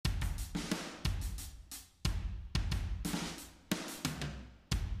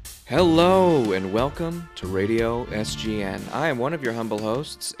Hello and welcome to Radio SGN. I am one of your humble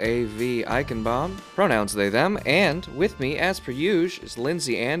hosts, A.V. Eichenbaum, pronouns they, them, and with me, as per usual, is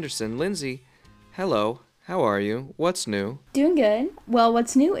Lindsay Anderson. Lindsay, hello, how are you? What's new? Doing good. Well,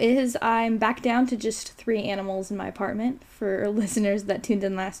 what's new is I'm back down to just 3 animals in my apartment for listeners that tuned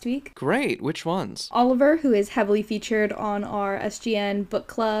in last week. Great, which ones? Oliver, who is heavily featured on our SGN Book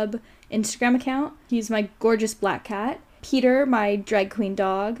Club Instagram account. He's my gorgeous black cat. Peter, my drag queen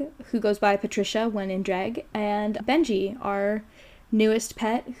dog, who goes by Patricia when in drag, and Benji, our newest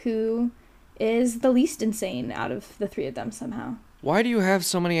pet, who is the least insane out of the 3 of them somehow. Why do you have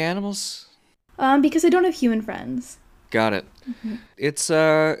so many animals? Because I don't have human friends. Got it. Mm-hmm. It's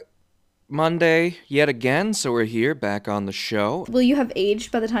Monday yet again, so we're here back on the show. Will you have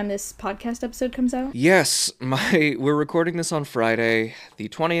aged by the time this podcast episode comes out? Yes, we're recording this on Friday the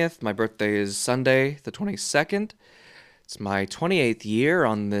 20th. My birthday is Sunday the 22nd. It's my 28th year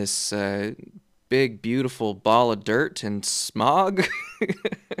on this big, beautiful ball of dirt and smog.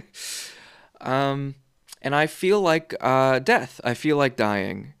 And I feel like death. I feel like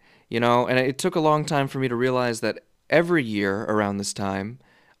dying, you know? And it took a long time for me to realize that every year around this time,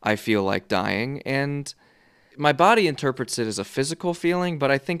 I feel like dying. And my body interprets it as a physical feeling,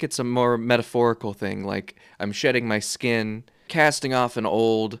 but I think it's a more metaphorical thing. Like I'm shedding my skin, casting off an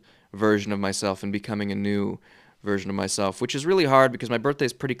old version of myself and becoming a new version of myself, which is really hard because my birthday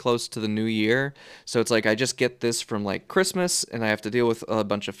is pretty close to the new year. So it's like I just get this from like Christmas and I have to deal with a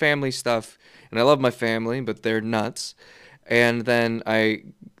bunch of family stuff. And I love my family, but they're nuts. And then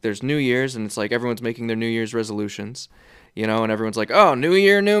there's New Year's and it's like everyone's making their New Year's resolutions, you know, and everyone's like, oh, new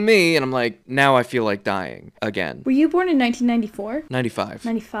year, new me. And I'm like, now I feel like dying again. Were you born in 1994? 95.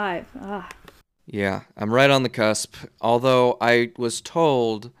 95. Ah. Yeah, I'm right on the cusp. Although I was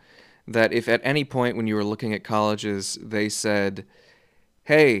told that if at any point when you were looking at colleges, they said,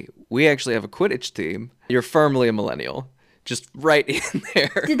 hey, we actually have a Quidditch team, you're firmly a millennial. Just right in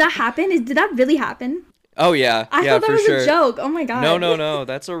there. Did that happen? Did that really happen? Oh, yeah. I thought that was a joke. Oh, my God. No.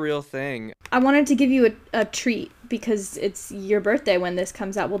 That's a real thing. I wanted to give you a treat because it's your birthday when this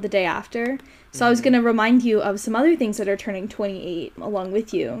comes out. Well, the day after. So I was going to remind you of some other things that are turning 28 along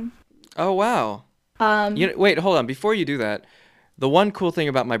with you. Oh, wow. Wait, hold on. Before you do that, the one cool thing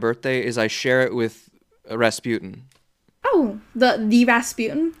about my birthday is I share it with Rasputin. Oh, the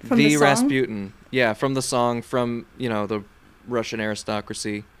Rasputin from the song? The Rasputin. Yeah, from the song, from, the Russian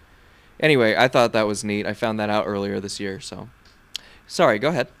aristocracy. Anyway, I thought that was neat. I found that out earlier this year, so. Sorry, go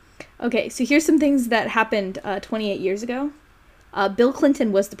ahead. Okay, so here's some things that happened 28 years ago. Bill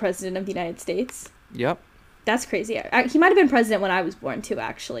Clinton was the president of the United States. Yep. That's crazy. He might have been president when I was born, too,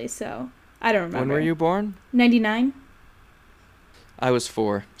 actually, so I don't remember. When were you born? 99. I was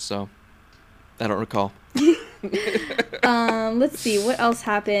 4, so I don't recall. Let's see, what else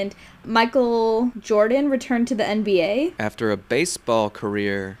happened? Michael Jordan returned to the NBA. After a baseball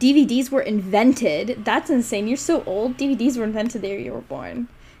career. DVDs were invented. That's insane. You're so old. DVDs were invented the year you were born.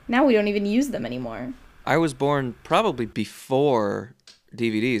 Now we don't even use them anymore. I was born probably before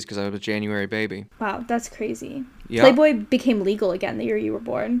DVDs because I was a January baby. Wow, that's crazy. Yep. Playboy became legal again the year you were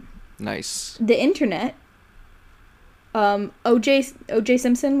born. Nice. The internet. O.J.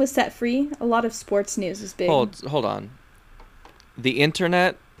 Simpson was set free. A lot of sports news was big. Hold on. The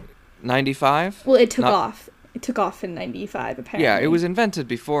internet, 95? Well, it took off. It took off in 95, apparently. Yeah, it was invented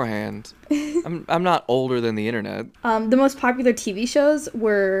beforehand. I'm not older than the internet. The most popular TV shows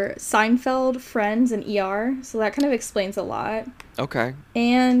were Seinfeld, Friends, and ER, so that kind of explains a lot. Okay.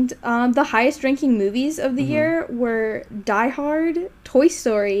 And the highest ranking movies of the year were Die Hard, Toy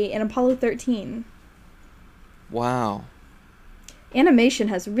Story, and Apollo 13. Wow. Animation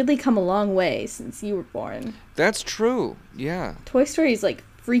has really come a long way since you were born. That's true, yeah. Toy Story is, like,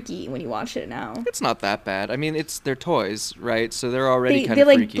 freaky when you watch it now. It's not that bad. I mean, they're toys, right? So they're already kind of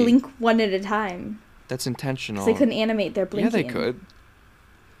freaky. They, like, blink one at a time. That's intentional. 'Cause they couldn't animate their blinking. Yeah, they could.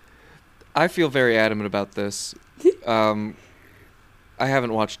 I feel very adamant about this. I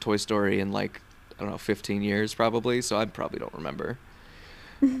haven't watched Toy Story in, like, I don't know, 15 years probably, so I probably don't remember.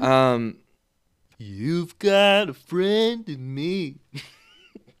 You've got a friend in me.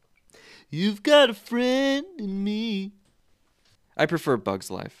 You've got a friend in me. I prefer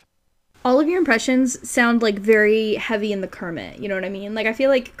Bug's Life. All of your impressions sound, like, very heavy in the Kermit, you know what I mean? Like, I feel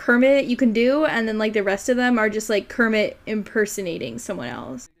like Kermit you can do, and then, like, the rest of them are just, like, Kermit impersonating someone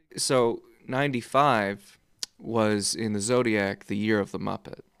else. So, 95 was in the Zodiac, the year of the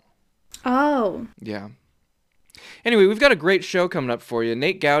Muppet. Oh. Yeah. Anyway, we've got a great show coming up for you.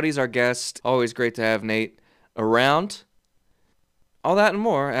 Nate Gowdy's our guest. Always great to have Nate around. All that and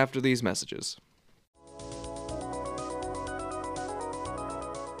more after these messages.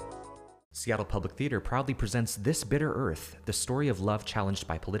 Seattle Public Theater proudly presents This Bitter Earth, the story of love challenged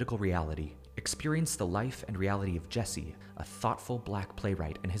by political reality. Experience the life and reality of Jesse, a thoughtful black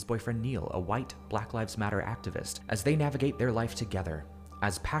playwright, and his boyfriend Neil, a white Black Lives Matter activist, as they navigate their life together.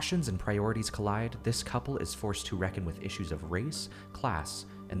 As passions and priorities collide, this couple is forced to reckon with issues of race, class,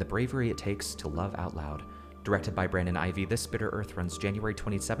 and the bravery it takes to love out loud. Directed by Brandon Ivey, This Bitter Earth runs January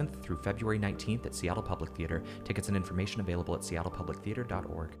 27th through February 19th at Seattle Public Theater. Tickets and information available at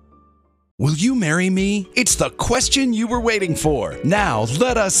seattlepublictheater.org. Will you marry me? It's the question you were waiting for. Now,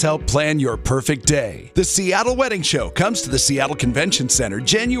 let us help plan your perfect day. The Seattle Wedding Show comes to the Seattle Convention Center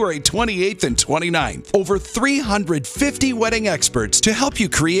January 28th and 29th. Over 350 wedding experts to help you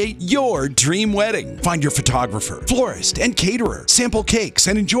create your dream wedding. Find your photographer, florist, and caterer. Sample cakes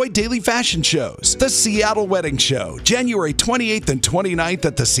and enjoy daily fashion shows. The Seattle Wedding Show, January 28th and 29th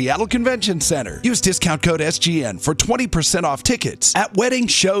at the Seattle Convention Center. Use discount code SGN for 20% off tickets at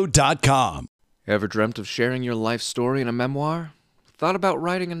weddingshow.com. Ever dreamt of sharing your life story in a memoir? Thought about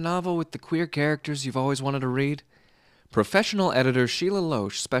writing a novel with the queer characters you've always wanted to read? Professional editor Sheila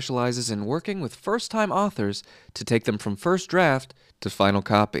Loesch specializes in working with first-time authors to take them from first draft to final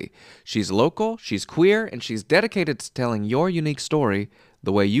copy. She's local, she's queer, and she's dedicated to telling your unique story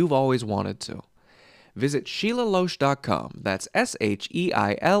the way you've always wanted to. Visit SheilaLoesch.com. That's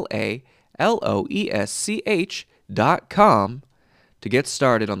SheilaLoesch.com to get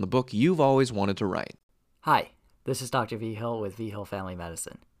started on the book you've always wanted to write. Hi, this is Dr. V. Hill with V. Hill Family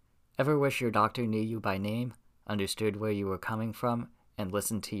Medicine. Ever wish your doctor knew you by name, understood where you were coming from, and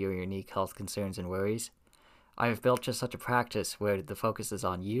listened to your unique health concerns and worries? I have built just such a practice where the focus is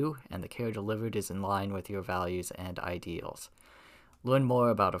on you and the care delivered is in line with your values and ideals. Learn more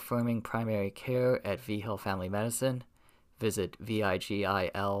about affirming primary care at V. Hill Family Medicine. Visit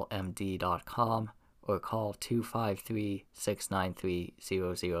vigilmd.com or call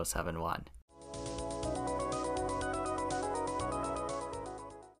 253-693-0071.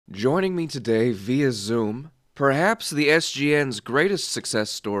 Joining me today via Zoom, perhaps the SGN's greatest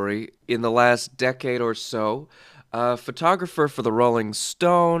success story in the last decade or so, a photographer for the Rolling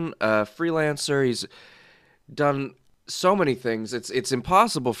Stone, a freelancer. He's done so many things, it's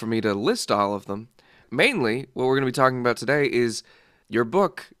impossible for me to list all of them. Mainly, what we're going to be talking about today is your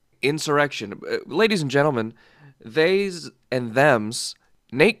book, Insurrection. Ladies and gentlemen, theys and thems,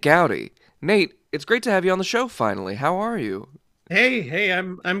 Nate Gowdy. Nate, it's great to have you on the show finally. How are you? Hey,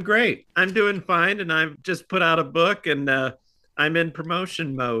 I'm great. I'm doing fine, and I've just put out a book, and I'm in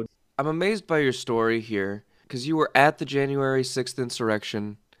promotion mode. I'm amazed by your story here, because you were at the January 6th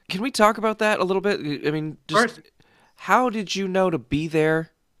insurrection. Can we talk about that a little bit? I mean, just how did you know to be there?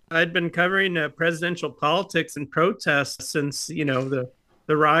 I'd been covering presidential politics and protests since,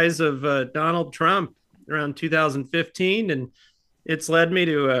 the rise of Donald Trump around 2015, and it's led me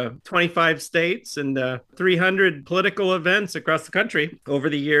to 25 states and 300 political events across the country over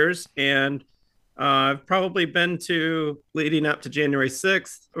the years. And I've probably been to, leading up to January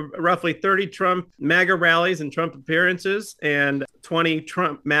 6th, roughly 30 Trump MAGA rallies and Trump appearances and 20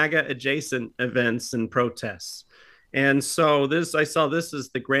 Trump MAGA adjacent events and protests. And so I saw this as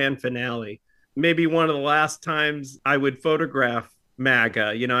the grand finale, maybe one of the last times I would photograph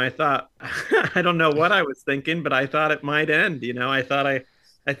MAGA. I thought, I don't know what I was thinking, but I thought it might end. I thought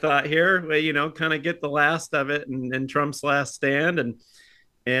here, kind of get the last of it and Trump's last stand.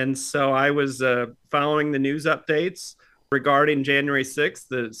 And so I was following the news updates regarding January 6th,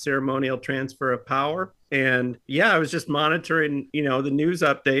 the ceremonial transfer of power. And I was just monitoring, the news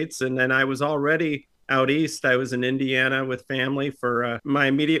updates. And then I was already out east. I was in Indiana with family for my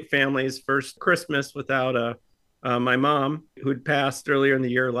immediate family's first Christmas without my mom, who'd passed earlier in the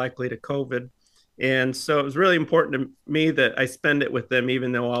year, likely to COVID. And so it was really important to me that I spend it with them,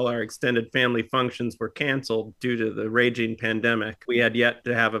 even though all our extended family functions were canceled due to the raging pandemic. We had yet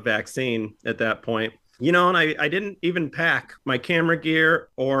to have a vaccine at that point. And I didn't even pack my camera gear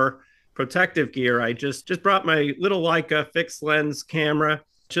or protective gear. I just brought my little Leica fixed lens camera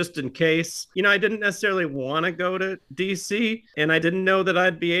just in case. I didn't necessarily want to go to DC, and I didn't know that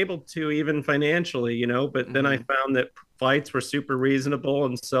I'd be able to, even financially, but then I found that flights were super reasonable.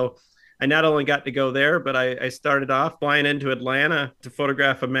 And so I not only got to go there, but I started off flying into Atlanta to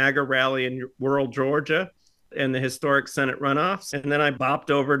photograph a MAGA rally in rural Georgia and the historic Senate runoffs. And then I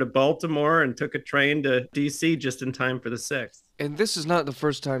bopped over to Baltimore and took a train to DC just in time for the 6th. And this is not the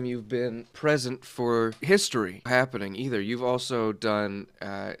first time you've been present for history happening either. You've also done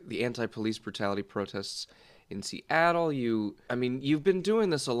the anti-police brutality protests in Seattle. You've been doing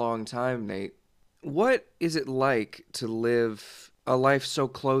this a long time, Nate. What is it like to live a life so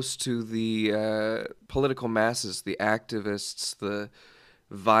close to the political masses, the activists, the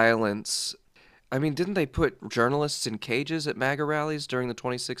violence. I mean, didn't they put journalists in cages at MAGA rallies during the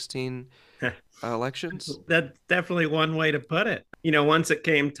 2016 elections? That's definitely one way to put it. Once it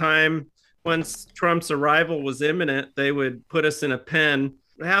came time, once Trump's arrival was imminent, they would put us in a pen.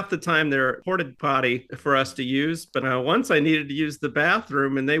 Half the time they're a porta potty for us to use, but once I needed to use the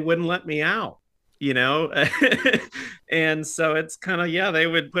bathroom and they wouldn't let me out, you know. And so it's kind of, yeah, they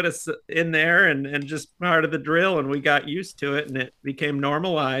would put us in there and just part of the drill, and we got used to it and it became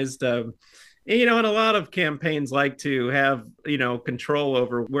normalized. And a lot of campaigns like to have control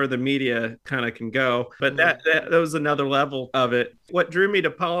over where the media kind of can go, but that was another level of it. What drew me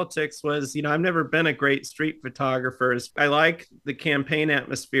to politics was, I've never been a great street photographer. I like the campaign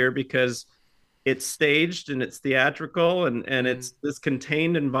atmosphere because it's staged and it's theatrical, and it's this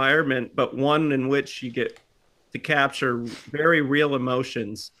contained environment, but one in which you get to capture very real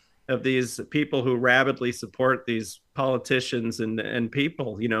emotions of these people who rabidly support these politicians and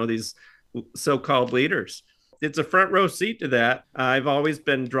people, these so-called leaders. It's a front row seat to that. I've always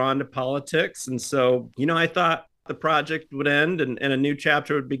been drawn to politics. And so, I thought the project would end and a new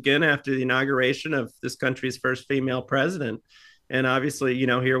chapter would begin after the inauguration of this country's first female president. And obviously,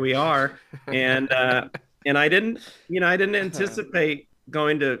 here we are. And I didn't anticipate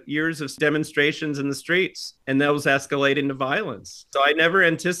going to years of demonstrations in the streets and those escalating to violence. So I never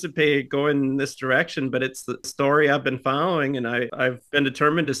anticipated going in this direction, but it's the story I've been following, and I've been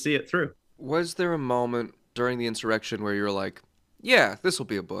determined to see it through. Was there a moment during the insurrection where you were like, yeah, this will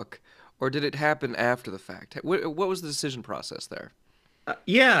be a book? Or did it happen after the fact? What was the decision process there?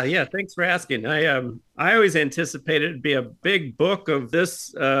 Yeah. Thanks for asking. I always anticipated it'd be a big book of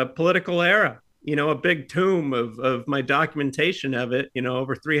this political era. A big tome of my documentation of it.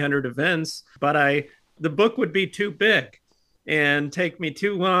 Over 300 events. But the book would be too big and take me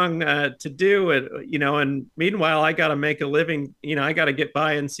too long to do it. And meanwhile, I got to make a living. I got to get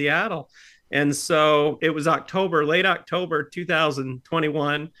by in Seattle. And so it was late October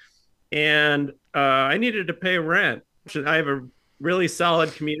 2021, and I needed to pay rent. I have a really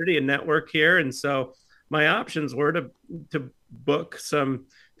solid community and network here, and so my options were to book some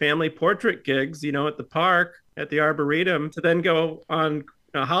family portrait gigs, at the park, at the Arboretum, to then go on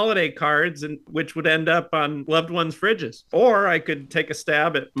holiday cards, and which would end up on loved ones' fridges. Or I could take a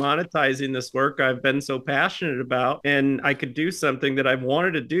stab at monetizing this work I've been so passionate about, and I could do something that I've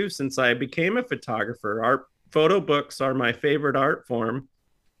wanted to do since I became a photographer. Art photo books are my favorite art form,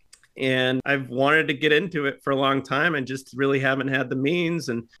 and I've wanted to get into it for a long time and just really haven't had the means.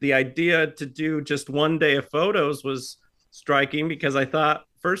 And the idea to do just one day of photos was striking because I thought,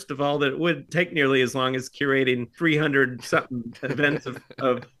 first of all, that it would take nearly as long as curating 300 something events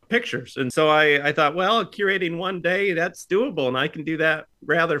of pictures. And so I thought, well, curating one day, that's doable. And I can do that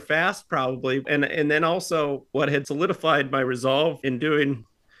rather fast, probably. And then also what had solidified my resolve in doing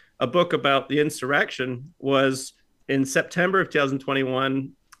a book about the insurrection was in September of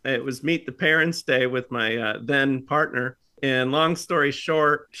 2021, it was Meet the Parents Day with my then partner. And long story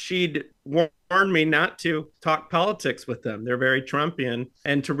short, she'd warned me not to talk politics with them. They're very Trumpian,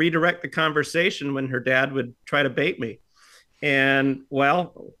 and to redirect the conversation when her dad would try to bait me. And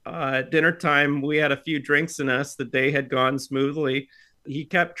well, at dinner time, we had a few drinks in us. The day had gone smoothly. He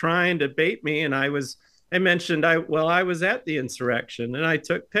kept trying to bait me, and I mentioned I was at the insurrection and I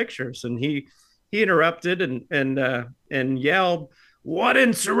took pictures, and he interrupted and yelled, "What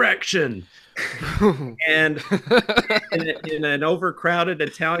insurrection?" And in an overcrowded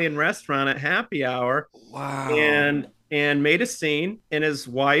Italian restaurant at happy hour. Wow. And made a scene, and his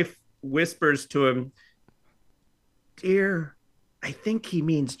wife whispers to him, "Dear, I think he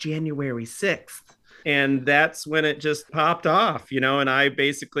means January 6th. And that's when it just popped off, and I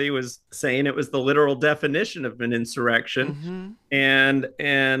basically was saying it was the literal definition of an insurrection. And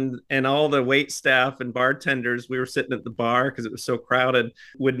all the wait staff and bartenders, we were sitting at the bar because it was so crowded,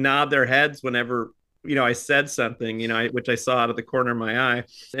 would nod their heads whenever I said something, which I saw out of the corner of my eye.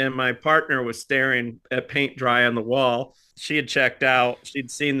 And my partner was staring at paint dry on the wall. She had checked out.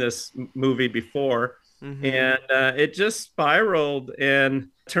 She'd seen this movie before. And it just spiraled and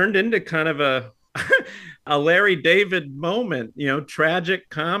turned into kind of a Larry David moment, tragic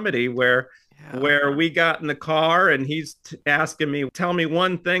comedy where we got in the car and he's asking me, "Tell me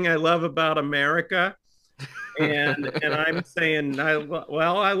one thing I love about America." And I'm saying, I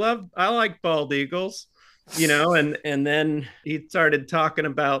like bald eagles, and then he started talking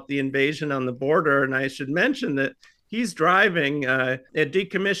about the invasion on the border. And I should mention that he's driving a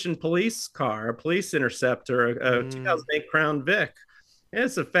decommissioned police car, a police interceptor, a 2008 Crown Vic.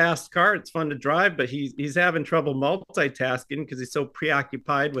 It's a fast car. It's fun to drive, but he's having trouble multitasking because he's so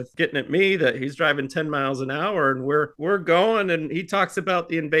preoccupied with getting at me that he's driving 10 miles an hour, and we're going, and he talks about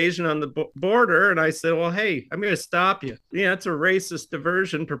the invasion on the border, and I said, well, hey, I'm going to stop you. Yeah, it's a racist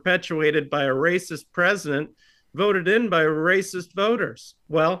diversion perpetuated by a racist president voted in by racist voters.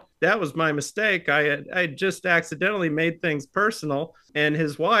 Well, that was my mistake. I just accidentally made things personal. And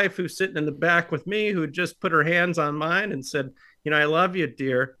his wife, who's sitting in the back with me, who just put her hands on mine and said, I love you,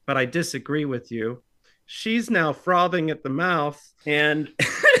 dear, but I disagree with you. She's now frothing at the mouth, and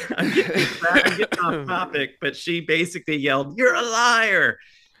I'm getting off topic, but she basically yelled, "You're a liar,"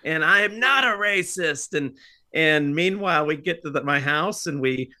 and I am not a racist. And meanwhile, we get to my house and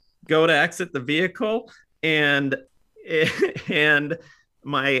we go to exit the vehicle, and and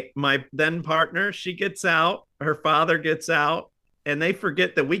my then partner, she gets out, her father gets out, and they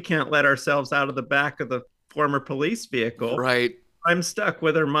forget that we can't let ourselves out of the back of the former police vehicle. Right. I'm stuck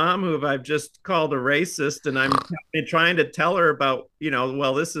with her mom, who I've just called a racist, and I'm trying to tell her about,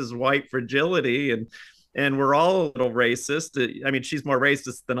 well, this is white fragility, and we're all a little racist. I mean, she's more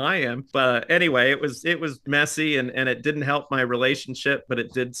racist than I am, but anyway, it was messy, and it didn't help my relationship, but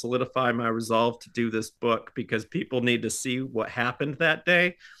it did solidify my resolve to do this book because people need to see what happened that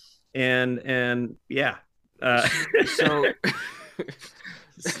day, and yeah. So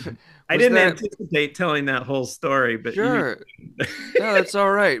I didn't anticipate telling that whole story, but sure. No, that's all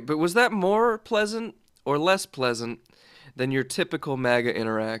right. But was that more pleasant or less pleasant than your typical MAGA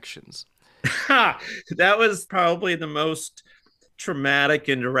interactions? That was probably the most traumatic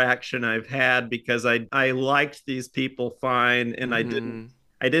interaction I've had because I liked these people fine, and I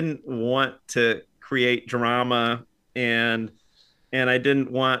didn't want to create drama, and I didn't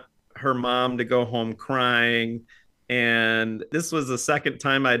want her mom to go home crying. And this was the second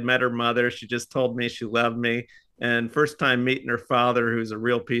time I'd met her mother. She just told me she loved me. And first time meeting her father, who's a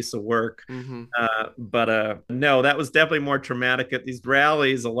real piece of work. But no, that was definitely more traumatic at these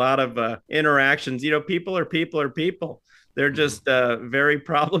rallies. A lot of interactions. People are people are people. They're just very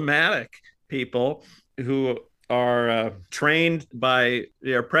problematic people who are trained by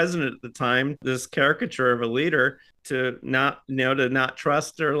their president at the time, this caricature of a leader, to not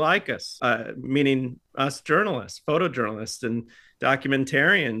trust or like us, meaning us journalists, photojournalists, and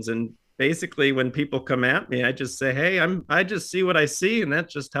documentarians. And basically, when people come at me, I just say, "Hey, I just see what I see, and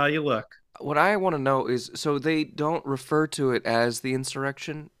that's just how you look." What I want to know is, so they don't refer to it as the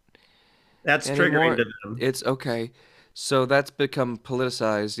insurrection That's anymore? triggering to them. It's okay. So that's become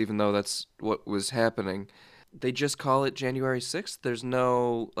politicized, even though that's what was happening. They just call it January 6th. There's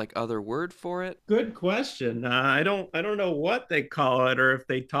no other word for it. Good question. I don't know what they call it or if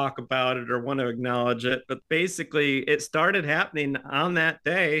they talk about it or want to acknowledge it, but basically it started happening on that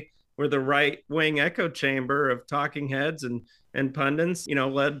day where the right wing echo chamber of talking heads and pundits,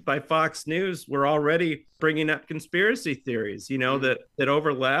 led by Fox News, were already bringing up conspiracy theories, that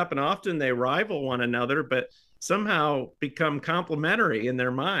overlap, and often they rival one another, but somehow become complementary in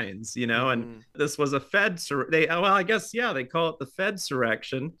their minds, and this was a I guess, yeah, they call it the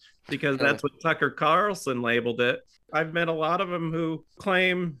Fedsurrection because that's what Tucker Carlson labeled it. I've met a lot of them who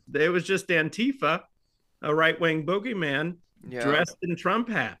claim that it was just Antifa, a right-wing boogeyman, dressed in Trump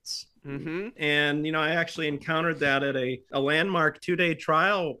hats. And I actually encountered that at a landmark 2-day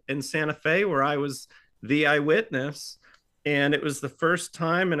trial in Santa Fe where I was the eyewitness, and it was the first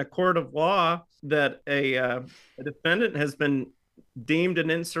time in a court of law that a defendant has been deemed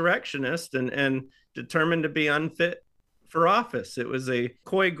an insurrectionist and determined to be unfit for office. It was a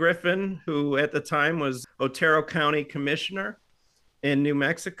Coy Griffin, who at the time was Otero County Commissioner in New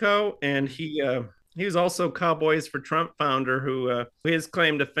Mexico, and he was also Cowboys for Trump founder, who his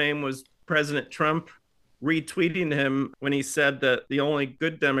claim to fame was President Trump retweeting him when he said that the only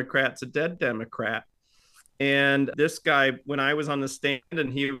good Democrat's a dead Democrat. And this guy, when I was on the stand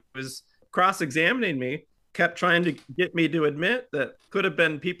and he was cross-examining me, kept trying to get me to admit that could have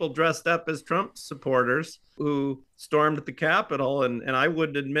been people dressed up as Trump supporters who stormed the Capitol, and I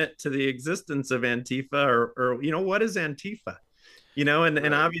wouldn't admit to the existence of Antifa or what is Antifa?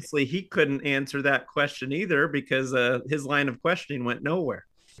 And obviously he couldn't answer that question either because his line of questioning went nowhere.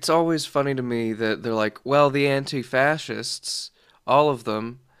 It's always funny to me that they're like, well, the anti-fascists, all of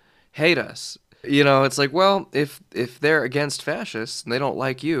them, hate us. It's like, well, if they're against fascists and they don't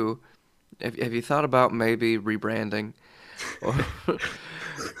like you, have you thought about maybe rebranding?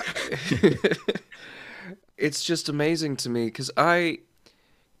 It's just amazing to me because I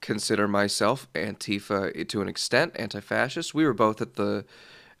consider myself Antifa to an extent, anti-fascist. We were both at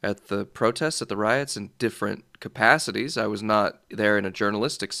the protests, at the riots, in different capacities. I was not there in a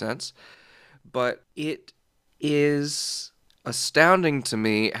journalistic sense, but it is astounding to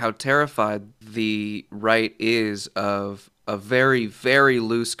me how terrified the right is of a very, very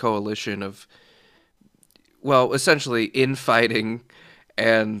loose coalition of, well, essentially infighting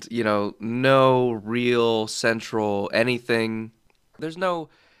and, no real central anything. There's no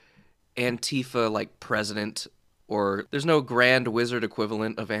Antifa like president, or there's no grand wizard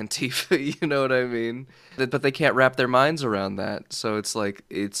equivalent of Antifa, you know what I mean? But they can't wrap their minds around that. So it's like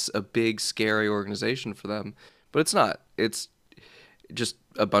it's a big scary organization for them. But it's not. It's just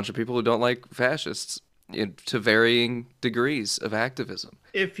a bunch of people who don't like fascists to varying degrees of activism.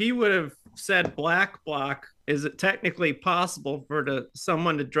 If he would have said black bloc, is it technically possible for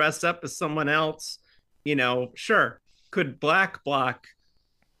someone to dress up as someone else? Sure. Could black bloc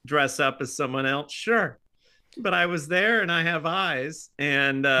dress up as someone else? Sure. But I was there and I have eyes,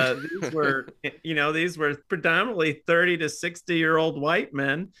 and these were predominantly 30 to 60-year-old white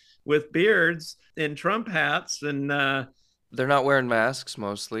men with beards and Trump hats, and they're not wearing masks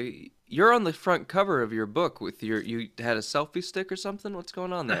mostly. You're on the front cover of your book with you had a selfie stick or something? What's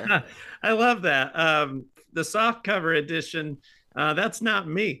going on there? I love that. The soft cover edition, that's not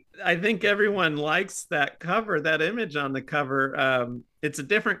me. I think everyone likes that cover, that image on the cover. It's a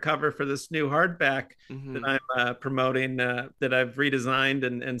different cover for this new hardback that I'm promoting, that I've redesigned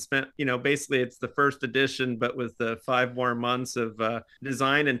and spent, basically it's the first edition, but with the 5 more months of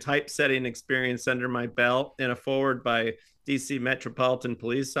design and typesetting experience under my belt, and a forward by DC Metropolitan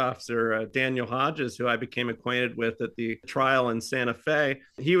Police Officer Daniel Hodges, who I became acquainted with at the trial in Santa Fe.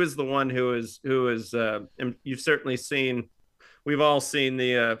 He was the one who is you've certainly seen, we've all seen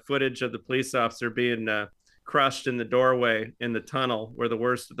the footage of the police officer being crushed in the doorway in the tunnel where the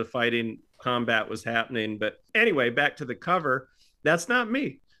worst of the fighting combat was happening. But anyway, back to the cover. That's not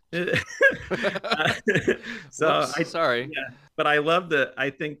me. Sorry. Yeah, but I love I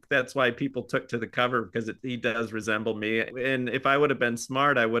think that's why people took to the cover, because he does resemble me. And if I would have been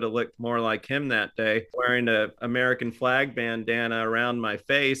smart, I would have looked more like him that day, wearing a American flag bandana around my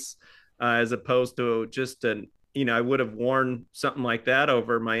face, as opposed to just I would have worn something like that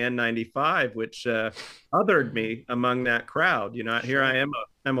over my N95, which othered me among that crowd. Here I am,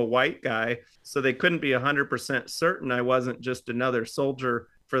 I'm a white guy, so they couldn't be 100% certain I wasn't just another soldier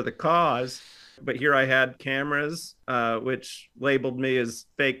for the cause. But here I had cameras, which labeled me as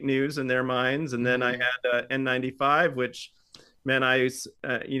fake news in their minds, and then I had N95, which meant I,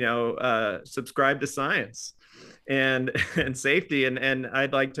 subscribed to science and safety. And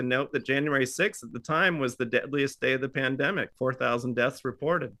I'd like to note that January 6th at the time was the deadliest day of the pandemic. 4,000 deaths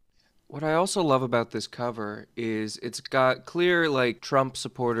reported. What I also love about this cover is it's got clear, like, Trump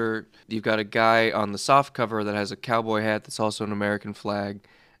supporter. You've got a guy on the soft cover that has a cowboy hat that's also an American flag.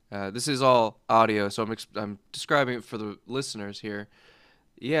 This is all audio, so I'm describing it for the listeners here.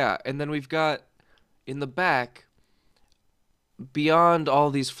 Yeah, and then we've got in the back, beyond all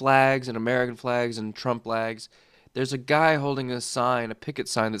these flags and American flags and Trump flags, there's a guy holding a picket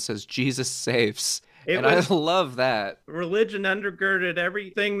sign that says "Jesus saves." And I love that. Religion undergirded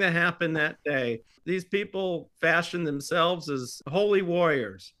everything that happened that day. These people fashioned themselves as holy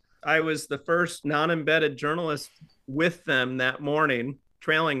warriors. I was the first non-embedded journalist with them that morning,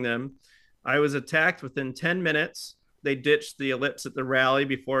 trailing them. I was attacked within 10 minutes. They ditched the ellipse at the rally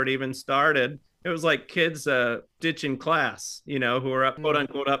before it even started. It was like kids ditching class, who are up, quote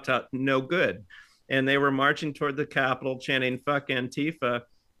unquote, up to no good. And they were marching toward the Capitol chanting "fuck Antifa."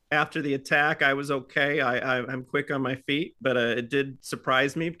 After the attack, I was okay. I'm quick on my feet, but it did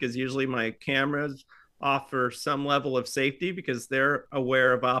surprise me, because usually my cameras offer some level of safety because they're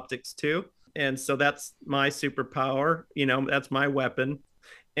aware of optics too. And so that's my superpower, that's my weapon.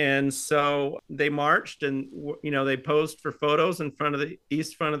 And so they marched, and they posed for photos in front of the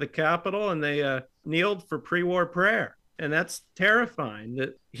east front of the Capitol, and they kneeled for pre-war prayer. And that's terrifying,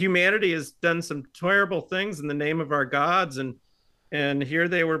 that humanity has done some terrible things in the name of our gods, and here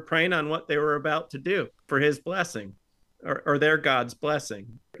they were praying on what they were about to do for his blessing, or their God's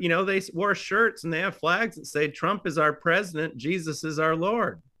blessing. They wore shirts and they have flags that say "Trump is our president, Jesus is our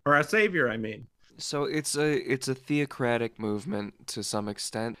Lord," or our Savior, I mean. So it's a theocratic movement to some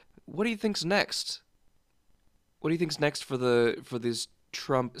extent. What do you think's next? What do you think's next for these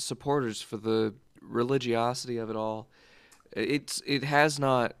Trump supporters, for the religiosity of it all? It has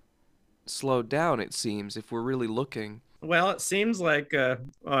not slowed down, it seems, if we're really looking. Well, it seems like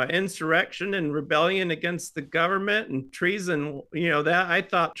insurrection and rebellion against the government and treason, that I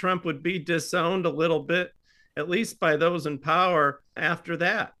thought Trump would be disowned a little bit, at least by those in power after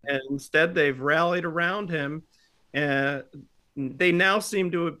that. And instead, they've rallied around him. And they now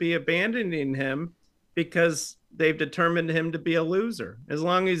seem to be abandoning him because they've determined him to be a loser. As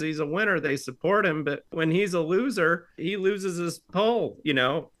long as he's a winner, they support him. But when he's a loser, he loses his pull,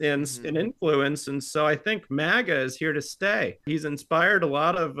 and influence. And so I think MAGA is here to stay. He's inspired a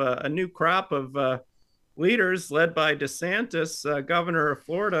lot of a new crop of leaders led by DeSantis, governor of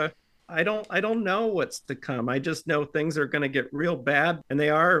Florida. I don't know what's to come. I just know things are going to get real bad, and they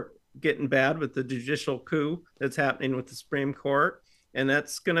are getting bad with the judicial coup that's happening with the Supreme Court. And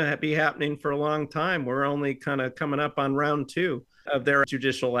that's going to be happening for a long time. We're only kind of coming up on round 2 of their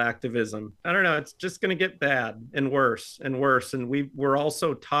judicial activism. I don't know. It's just going to get bad and worse and worse. And we're all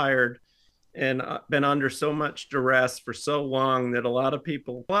so tired and been under so much duress for so long that a lot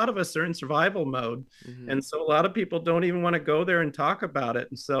of us are in survival mode. And so a lot of people don't even want to go there and talk about it.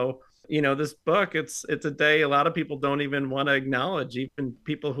 And so, this book, it's a day a lot of people don't even want to acknowledge, even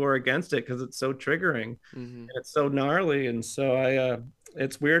people who are against it, because it's so triggering and it's so gnarly. And so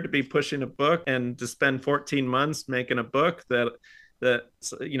it's weird to be pushing a book and to spend 14 months making a book that a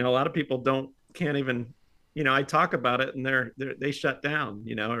lot of people can't even, I talk about it and they shut down,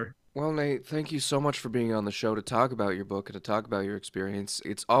 or Well, Nate, thank you so much for being on the show to talk about your book and to talk about your experience.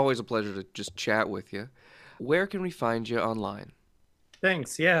 It's always a pleasure to just chat with you. Where can we find you online?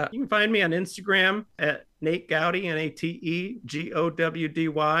 Thanks. Yeah. You can find me on Instagram at Nate Gowdy,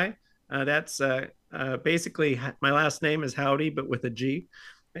 NateGowdy. That's basically my last name is Howdy, but with a G.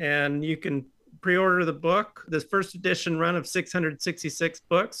 And you can pre-order the book. This first edition run of 666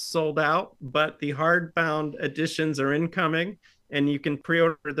 books sold out, but the hardbound editions are incoming. And you can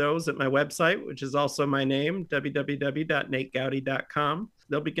pre-order those at my website, which is also my name, www.nategowdy.com.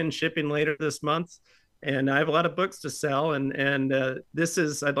 They'll begin shipping later this month. And I have a lot of books to sell. And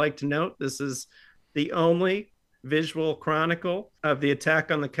I'd like to note, this is the only visual chronicle of the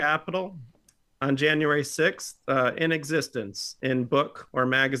attack on the Capitol on January 6th in existence in book or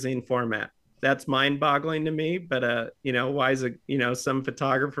magazine format. That's mind-boggling to me. But, why is some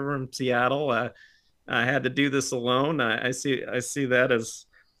photographer from Seattle I had to do this alone? I see that as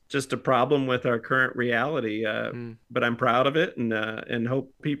just a problem with our current reality. But I'm proud of it and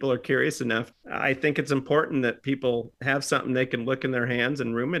hope people are curious enough. I think it's important that people have something they can look in their hands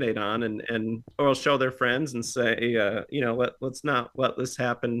and ruminate on or show their friends and say, let's not let this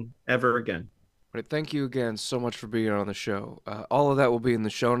happen ever again. Right, thank you again so much for being on the show. All of that will be in the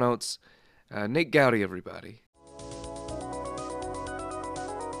show notes. Nate Gowdy, everybody.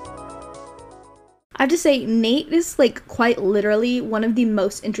 I have to say, Nate is, quite literally one of the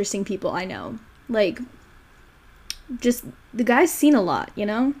most interesting people I know. Just, the guy's seen a lot,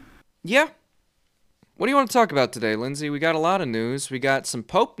 Yeah. What do you want to talk about today, Lindsay? We got a lot of news. We got some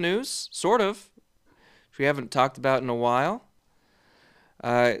Pope news, sort of, which we haven't talked about in a while.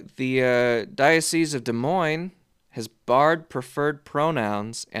 The Diocese of Des Moines has barred preferred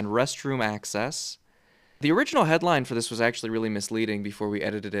pronouns and restroom access. The original headline for this was actually really misleading before we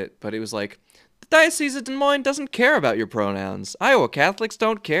edited it, but it was like, the Diocese of Des Moines doesn't care about your pronouns. Iowa Catholics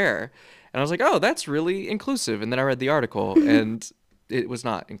don't care. And I was like, oh, that's really inclusive. And then I read the article, and it was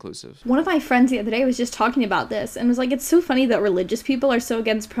not inclusive. One of my friends the other day was just talking about this and was like, it's so funny that religious people are so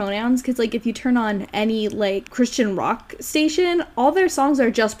against pronouns, because, if you turn on any, Christian rock station, all their songs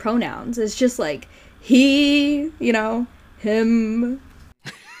are just pronouns. It's just, he, him.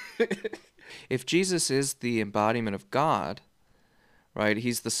 If Jesus is the embodiment of God, right,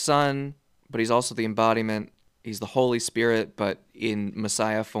 he's the Son, but he's also the embodiment. He's the Holy Spirit, but in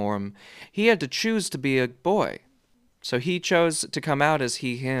Messiah form. He had to choose to be a boy. So he chose to come out as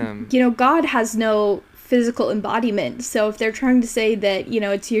he, him. God has no physical embodiment. So if they're trying to say that,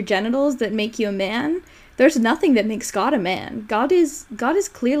 it's your genitals that make you a man, there's nothing that makes God a man. God is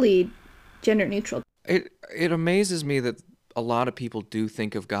clearly gender neutral. It amazes me that a lot of people do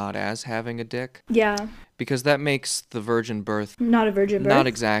think of God as having a dick. Yeah. Because that makes the virgin birth... Not a virgin birth? Not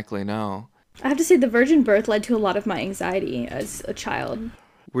exactly, no. I have to say the virgin birth led to a lot of my anxiety as a child.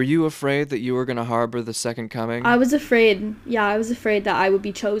 Were you afraid that you were going to harbor the second coming? I was afraid. Yeah, I was afraid that I would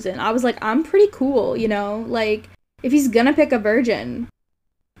be chosen. I was like, I'm pretty cool, if he's gonna pick a virgin,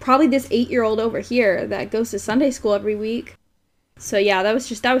 probably this 8-year-old over here that goes to Sunday school every week. So yeah, that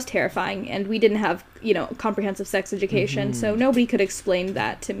was terrifying. And we didn't have, comprehensive sex education, so nobody could explain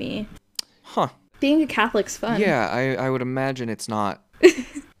that to me. Huh. Being a Catholic's fun. Yeah, I would imagine it's not.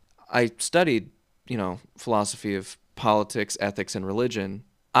 I studied, philosophy of politics, ethics, and religion.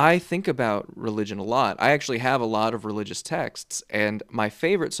 I think about religion a lot. I actually have a lot of religious texts, and my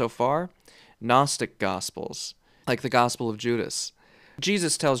favorite so far, Gnostic Gospels, like the Gospel of Judas.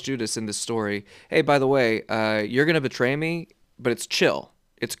 Jesus tells Judas in this story, hey, by the way, you're going to betray me, but it's chill.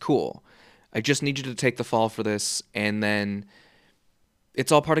 It's cool. I just need you to take the fall for this, and then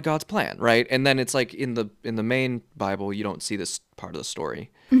it's all part of God's plan, right? And then it's like in the main Bible, you don't see this part of the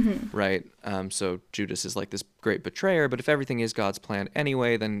story, right? So Judas is like this great betrayer, but if everything is God's plan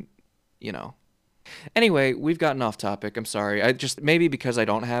anyway, then, you know. Anyway, we've gotten off topic. I'm sorry. I just, maybe because I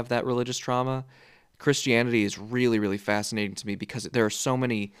don't have that religious trauma, Christianity is really, really fascinating to me because there are so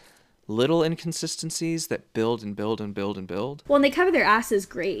many little inconsistencies that build and build and build and build. Well, and they cover their asses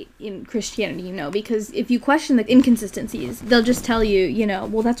great in Christianity, you know, because if you question the inconsistencies, they'll just tell you, you know,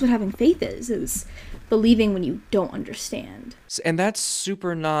 well, that's what having faith is believing when you don't understand. And that's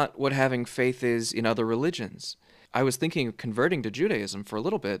super not what having faith is in other religions. I was thinking of converting to Judaism for a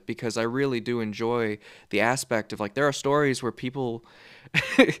little bit because I really do enjoy the aspect of, like, there are stories where people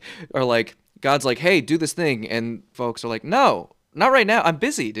are like, God's like, hey, do this thing. And folks are like, no, not right now. I'm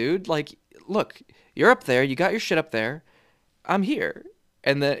busy, dude. Like, look, you're up there. You got your shit up there. I'm here.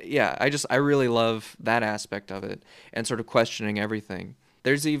 And I really love that aspect of it and sort of questioning everything.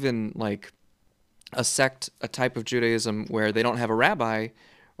 There's even like a sect, a type of Judaism where they don't have a rabbi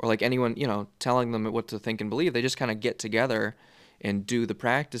or like anyone, you know, telling them what to think and believe. They just kind of get together and do the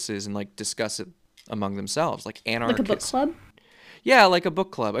practices and like discuss it among themselves, like anarchists. Like a book club? Yeah, like a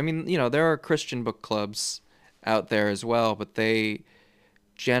book club. I mean, you know, there are Christian book clubs out there as well, but they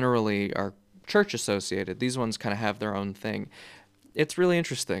generally are church associated. These ones kind of have their own thing. It's really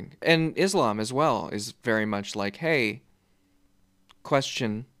interesting. And Islam as well is very much like, hey,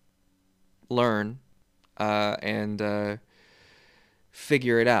 question, learn, and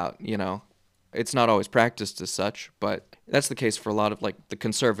figure it out, you know. It's not always practiced as such, but that's the case for a lot of like the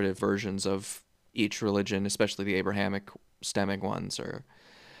conservative versions of each religion, especially the Abrahamic stemming ones are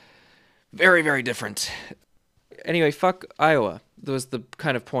very, very different. Anyway, fuck Iowa. That was the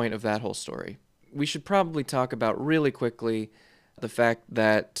kind of point of that whole story. We should probably talk about really quickly the fact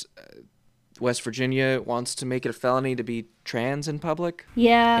that West Virginia wants to make it a felony to be trans in public.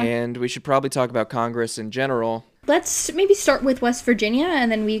 Yeah. And we should probably talk about Congress in general. Let's maybe start with West Virginia,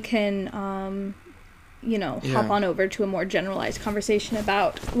 and then we can, hop on over to a more generalized conversation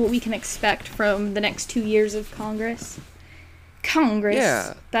about what we can expect from the next 2 years of Congress.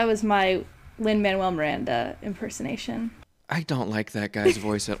 Yeah. That was my Lin-Manuel Miranda impersonation. I don't like that guy's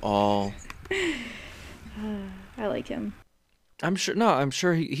voice at all. I like him. I'm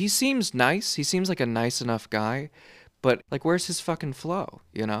sure he seems nice. He seems like a nice enough guy, but like, where's his fucking flow,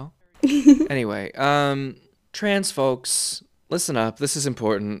 you know? Anyway, trans folks, listen up. This is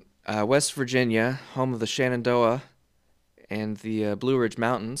important. West Virginia, home of the Shenandoah and the Blue Ridge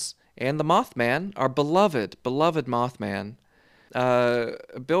Mountains, and the Mothman, our beloved Mothman. A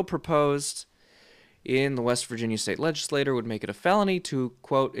bill proposed in the West Virginia state legislature would make it a felony to,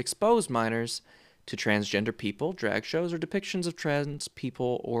 quote, expose minors to transgender people, drag shows, or depictions of trans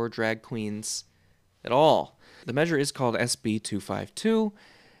people or drag queens at all. The measure is called SB 252,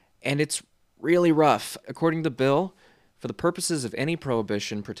 and it's really rough. According to the bill, for the purposes of any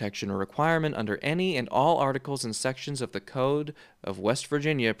prohibition, protection, or requirement under any and all articles and sections of the Code of West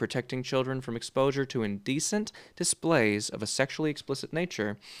Virginia protecting children from exposure to indecent displays of a sexually explicit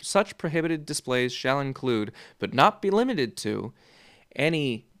nature, such prohibited displays shall include, but not be limited to,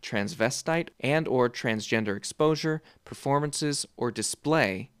 any transvestite and or transgender exposure, performances, or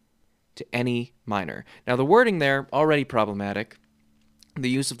display to any minor. Now, the wording there, already problematic. The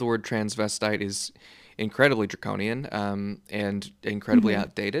use of the word transvestite is incredibly draconian and incredibly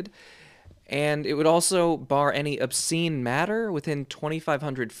outdated. And it would also bar any obscene matter within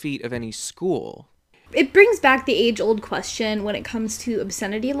 2,500 feet of any school. It brings back the age-old question when it comes to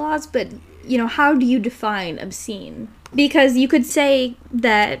obscenity laws, but, you know, how do you define obscene? Because you could say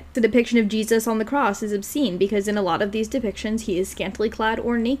that the depiction of Jesus on the cross is obscene, because in a lot of these depictions, he is scantily clad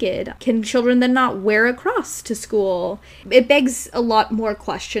or naked. Can children then not wear a cross to school? It begs a lot more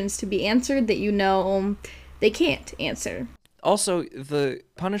questions to be answered that, you know, they can't answer. Also, the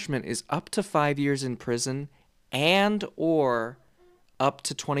punishment is up to 5 years in prison and or up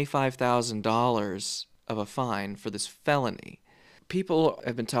to $25,000 of a fine for this felony. People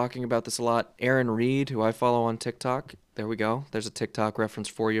have been talking about this a lot. Aaron Reed, who I follow on TikTok, there we go. There's a TikTok reference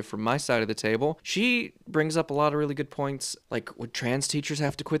for you from my side of the table. She brings up a lot of really good points, like, would trans teachers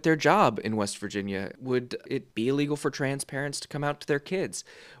have to quit their job in West Virginia? Would it be illegal for trans parents to come out to their kids?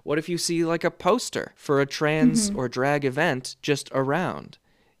 What if you see, like, a poster for a trans or drag event just around?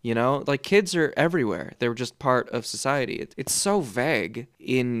 You know, like, kids are everywhere. They're just part of society. It's so vague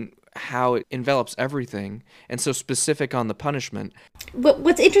in how it envelops everything and so specific on the punishment. But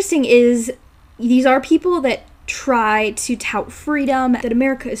what's interesting is these are people that try to tout freedom, that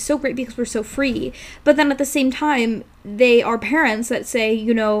America is so great because we're so free. But then at the same time, they are parents that say,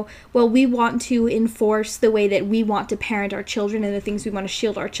 you know, well, we want to enforce the way that we want to parent our children and the things we want to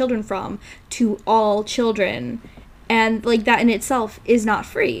shield our children from to all children. And, like, that in itself is not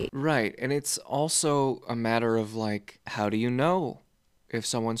free. Right. And it's also a matter of, like, how do you know if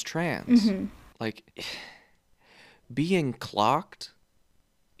someone's trans? Like, being clocked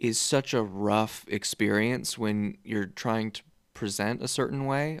is such a rough experience when you're trying to present a certain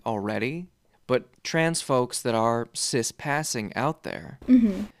way already. But trans folks that are cis-passing out there,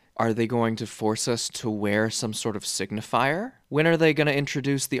 are they going to force us to wear some sort of signifier? When are they going to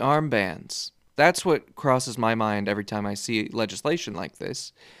introduce the armbands? That's what crosses my mind every time I see legislation like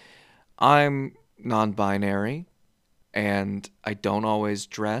this. I'm non-binary, and I don't always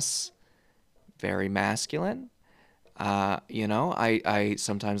dress very masculine. You know, I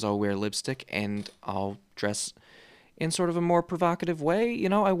sometimes I'll wear lipstick and I'll dress in sort of a more provocative way. You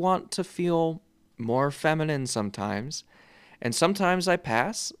know, I want to feel more feminine sometimes. And sometimes I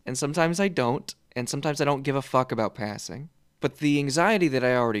pass, and sometimes I don't, and sometimes I don't give a fuck about passing. But the anxiety that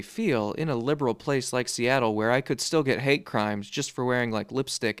I already feel in a liberal place like Seattle, where I could still get hate crimes just for wearing, like,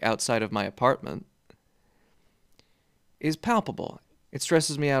 lipstick outside of my apartment, is palpable. It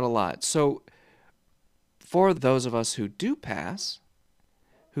stresses me out a lot. So for those of us who do pass,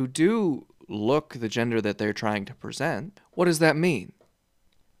 who do look the gender that they're trying to present, what does that mean?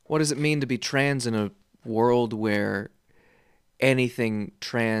 What does it mean to be trans in a world where anything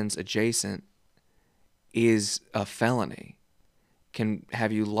trans adjacent is a felony, can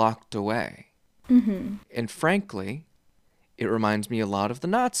have you locked away? And frankly, it reminds me a lot of the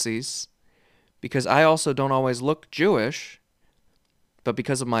Nazis, because I also don't always look Jewish, but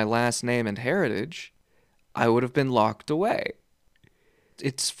because of my last name and heritage, I would have been locked away.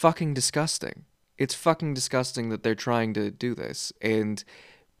 It's fucking disgusting. It's fucking disgusting that they're trying to do this, and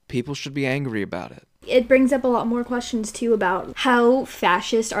people should be angry about it. It brings up a lot more questions, too, about how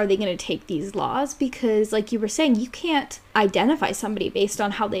fascist are they going to take these laws? Because, like you were saying, you can't identify somebody based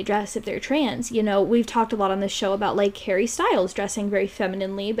on how they dress if they're trans. You know, we've talked a lot on this show about, like, Harry Styles dressing very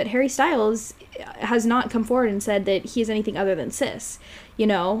femininely, but Harry Styles has not come forward and said that he is anything other than cis, you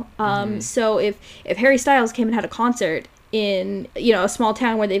know? So if Harry Styles came and had a concert in, you know, a small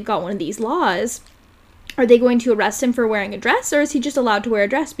town where they've got one of these laws, are they going to arrest him for wearing a dress, or is he just allowed to wear a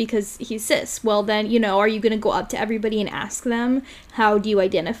dress because he's cis? Well, then, you know, are you going to go up to everybody and ask them, how do you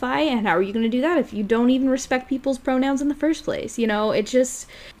identify? And how are you going to do that if you don't even respect people's pronouns in the first place? You know, it just...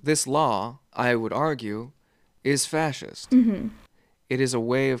 This law, I would argue, is fascist. It is a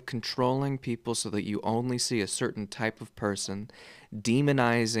way of controlling people so that you only see a certain type of person,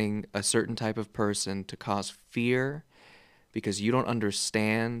 demonizing a certain type of person to cause fear because you don't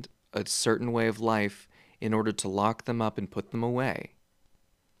understand a certain way of life, in order to lock them up and put them away.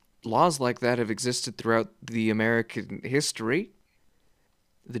 Laws like that have existed throughout the American history.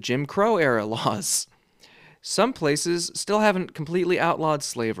 The Jim Crow era laws. Some places still haven't completely outlawed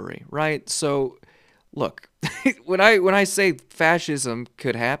slavery, right? So, look, when I say fascism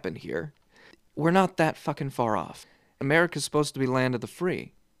could happen here, we're not that fucking far off. America's supposed to be land of the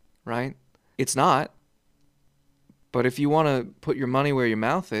free, right? It's not. But if you want to put your money where your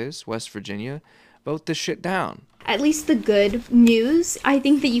mouth is, West Virginia, vote this shit down. At least the good news I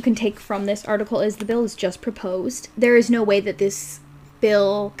think that you can take from this article is the bill is just proposed. There is no way that this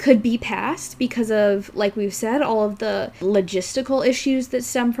bill could be passed because of, like we've said, all of the logistical issues that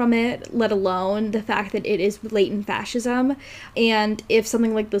stem from it, let alone the fact that it is blatant fascism. And if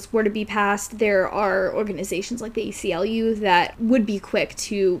something like this were to be passed, there are organizations like the ACLU that would be quick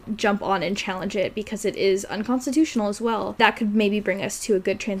to jump on and challenge it because it is unconstitutional as well. That could maybe bring us to a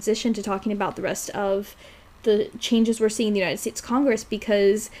good transition to talking about the rest of the changes we're seeing in the United States Congress,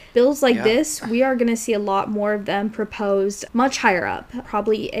 because bills like this, we are going to see a lot more of them proposed much higher up,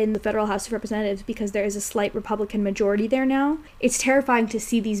 probably in the federal House of Representatives, because there is a slight Republican majority there now. It's terrifying to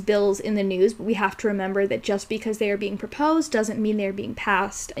see these bills in the news, but we have to remember that just because they are being proposed doesn't mean they're being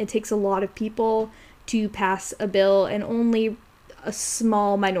passed. It takes a lot of people to pass a bill, and only a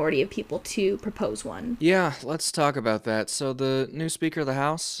small minority of people to propose one. Yeah, let's talk about that. So the new Speaker of the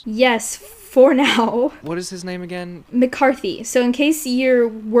House? Yes, for now. What is his name again? McCarthy. So in case you're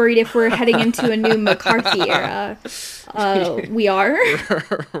worried if we're heading into a new McCarthy era, we are.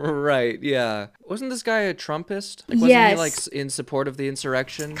 Right, yeah. Wasn't this guy a Trumpist? Like, yes. Wasn't he, like, in support of the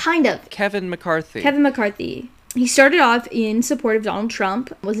insurrection? Kind of. Kevin McCarthy. Kevin McCarthy. He started off in support of Donald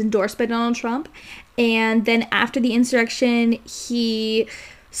Trump, was endorsed by Donald Trump, and then after the insurrection, he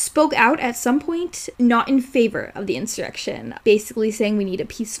spoke out at some point, not in favor of the insurrection, basically saying we need a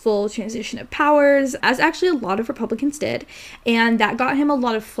peaceful transition of powers, as actually a lot of Republicans did. And that got him a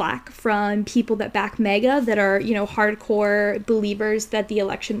lot of flack from people that back MAGA, that are, hardcore believers that the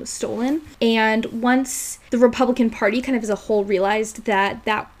election was stolen. And once the Republican Party kind of as a whole realized that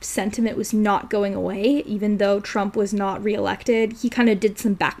that sentiment was not going away, even though Trump was not reelected, he kind of did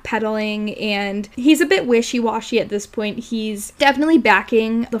some backpedaling, and he's a bit wishy-washy at this point. He's definitely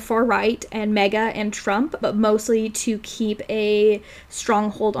backing the far right and MAGA and Trump, but mostly to keep a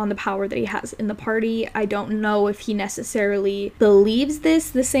stronghold on the power that he has in the party. I don't know if he necessarily believes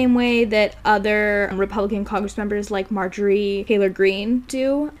this the same way that other Republican Congress members like Marjorie Taylor Greene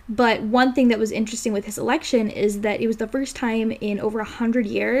do, but one thing that was interesting with his election is that it was the first time in over 100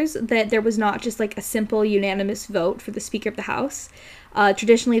 years that there was not just like a simple unanimous vote for the Speaker of the House.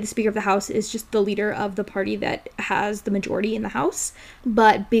 Traditionally, the Speaker of the House is just the leader of the party that has the majority in the House.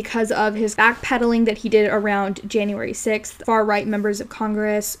 But because of his backpedaling that he did around January 6th, far-right members of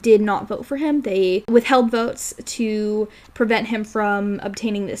Congress did not vote for him. They withheld votes to prevent him from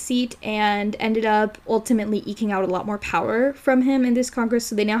obtaining the seat, and ended up ultimately eking out a lot more power from him in this Congress.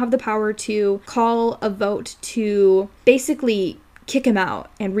 So they now have the power to call a vote to basically kick him out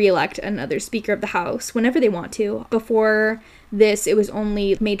and re-elect another Speaker of the House whenever they want to. Before this, it was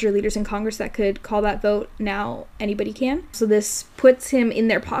only major leaders in Congress that could call that vote. Now anybody can. So this puts him in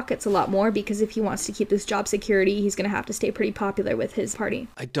their pockets a lot more, because if he wants to keep this job security, he's going to have to stay pretty popular with his party.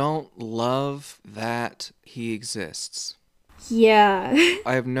 I don't love that he exists. Yeah.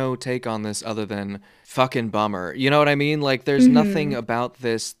 I have no take on this other than fucking bummer. You know what I mean? Like, there's nothing about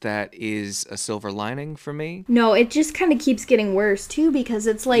this that is a silver lining for me. No, it just kind of keeps getting worse too, because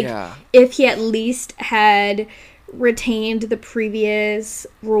it's like, Yeah. if he at least had retained the previous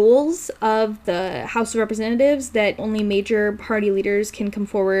rules of the House of Representatives, that only major party leaders can come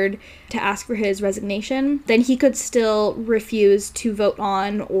forward to ask for his resignation, then he could still refuse to vote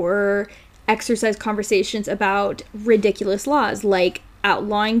on or exercise conversations about ridiculous laws like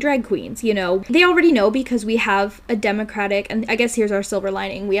outlawing drag queens. They already know, because we have a Democratic, and I guess here's our silver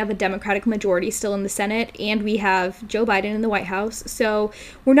lining, we have a Democratic majority still in the Senate, and we have Joe Biden in the White House, so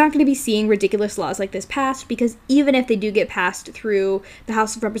we're not going to be seeing ridiculous laws like this passed, because even if they do get passed through the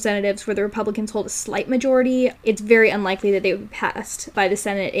House of Representatives, where the Republicans hold a slight majority, it's very unlikely that they would be passed by the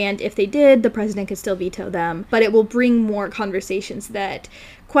Senate, and if they did, the president could still veto them. But it will bring more conversations that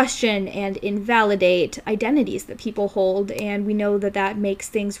question and invalidate identities that people hold, and we know that that makes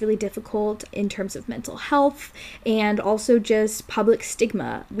things really difficult in terms of mental health and also just public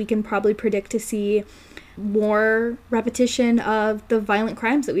stigma. We can probably predict to see more repetition of the violent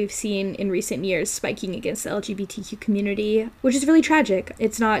crimes that we've seen in recent years spiking against the LGBTQ community, which is really tragic.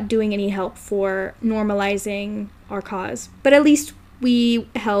 It's not doing any help for normalizing our cause, but at least we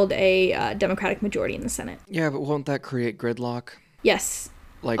held a Democratic majority in the Senate. Yeah, but won't that create gridlock? Yes.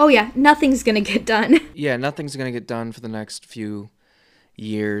 Like, oh yeah, nothing's gonna get done. Yeah, nothing's gonna get done for the next few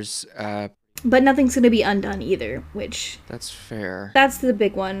years. But nothing's gonna be undone either, which... That's fair. That's the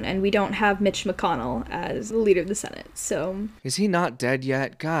big one, and we don't have Mitch McConnell as the leader of the Senate, so... Is he not dead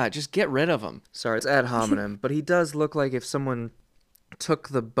yet? God, just get rid of him. Sorry, it's ad hominem, but he does look like if someone took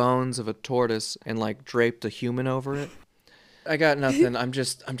the bones of a tortoise and, like, draped a human over it. I got nothing. I'm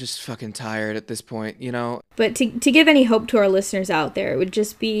just fucking tired at this point, But to give any hope to our listeners out there, it would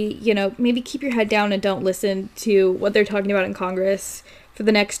just be, maybe keep your head down and don't listen to what they're talking about in Congress for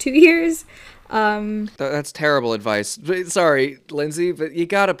the next 2 years. That's terrible advice. Sorry, Lindsay, but you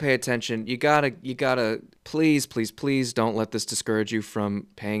gotta pay attention. You gotta, please, please, please don't let this discourage you from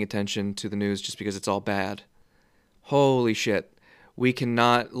paying attention to the news just because it's all bad. Holy shit. We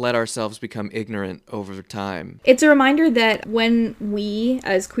cannot let ourselves become ignorant over time. It's a reminder that when we,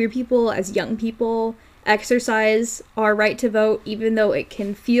 as queer people, as young people, exercise our right to vote, even though it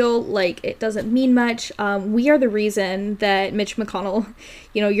can feel like it doesn't mean much, we are the reason that Mitch McConnell,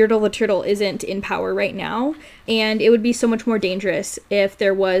 Yertle the Turtle, isn't in power right now. And it would be so much more dangerous if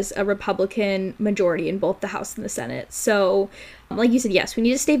there was a Republican majority in both the House and the Senate. So, like you said, yes, we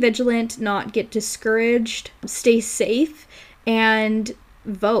need to stay vigilant, not get discouraged, stay safe, and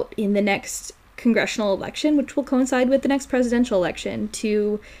vote in the next congressional election, which will coincide with the next presidential election,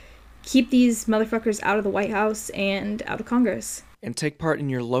 to keep these motherfuckers out of the White House and out of Congress. And take part in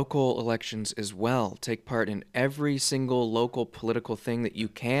your local elections as well. Take part in every single local political thing that you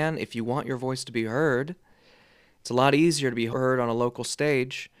can if you want your voice to be heard. It's a lot easier to be heard on a local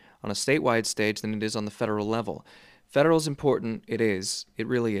stage, on a statewide stage, than it is on the federal level. Federal is important. It is. It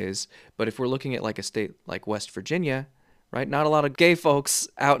really is. But if we're looking at like a state like West Virginia, right? Not a lot of gay folks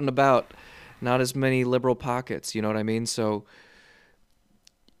out and about. Not as many liberal pockets, you know what I mean? So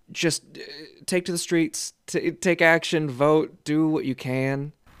just take to the streets, take action, vote, do what you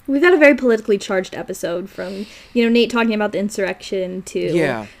can. We've had a very politically charged episode from, Nate talking about the insurrection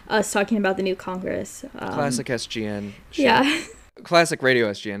to us talking about the new Congress. Classic SGN. Shit. Yeah. Classic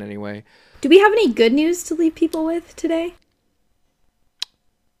radio SGN, anyway. Do we have any good news to leave people with today?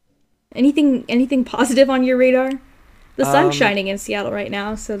 Anything positive on your radar? The sun's shining in Seattle right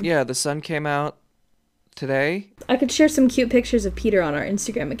now, so... Yeah, the sun came out today. I could share some cute pictures of Peter on our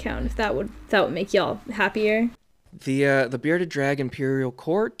Instagram account if that would make y'all happier. The Bearded Drag Imperial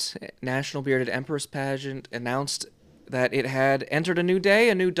Court, National Bearded Empress Pageant, announced that it had entered a new day,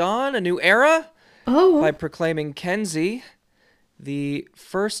 a new dawn, a new era by proclaiming Kenzie the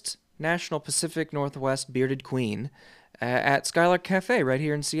first National Pacific Northwest Bearded Queen at Skylark Cafe right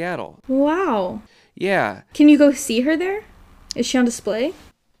here in Seattle. Wow. Yeah. Can you go see her there? Is she on display?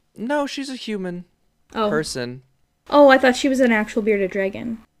 No, she's a human person. Oh, I thought she was an actual bearded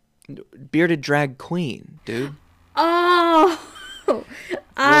dragon. Bearded drag queen, dude. Oh, We'll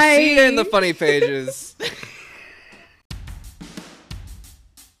see you in the funny pages.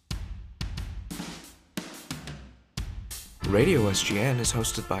 Radio SGN is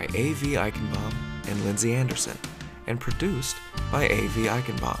hosted by A.V. Eichenbaum and Lindsay Anderson, and produced by A.V.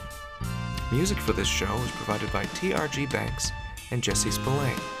 Eichenbaum. Music for this show was provided by T.R.G. Banks and Jesse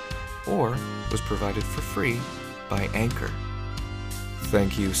Spillane, or was provided for free by Anchor.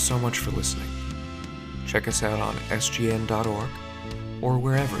 Thank you so much for listening. Check us out on sgn.org or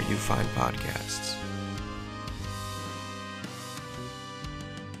wherever you find podcasts.